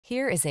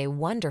Here is a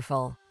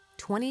wonderful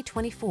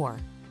 2024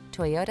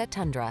 Toyota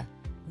Tundra.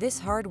 This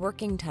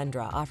hard-working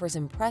Tundra offers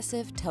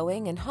impressive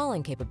towing and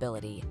hauling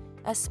capability,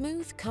 a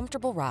smooth,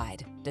 comfortable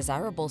ride,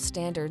 desirable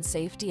standard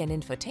safety and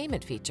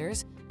infotainment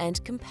features,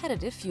 and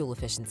competitive fuel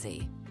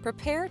efficiency.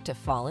 Prepare to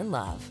fall in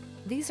love.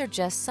 These are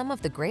just some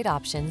of the great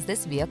options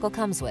this vehicle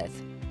comes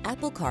with: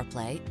 Apple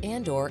CarPlay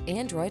and/or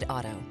Android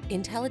Auto,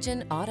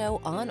 intelligent auto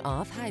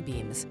on-off high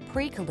beams,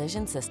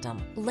 pre-collision system,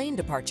 lane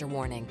departure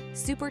warning,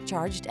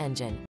 supercharged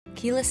engine,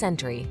 keyless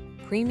entry,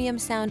 premium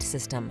sound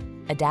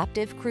system,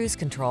 adaptive cruise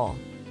control,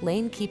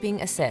 lane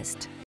keeping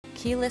assist,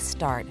 keyless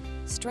start.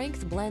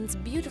 Strength blends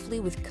beautifully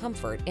with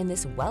comfort in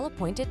this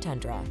well-appointed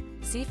Tundra.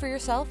 See for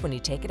yourself when you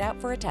take it out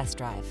for a test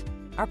drive.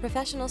 Our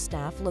professional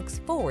staff looks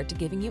forward to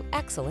giving you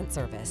excellent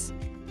service.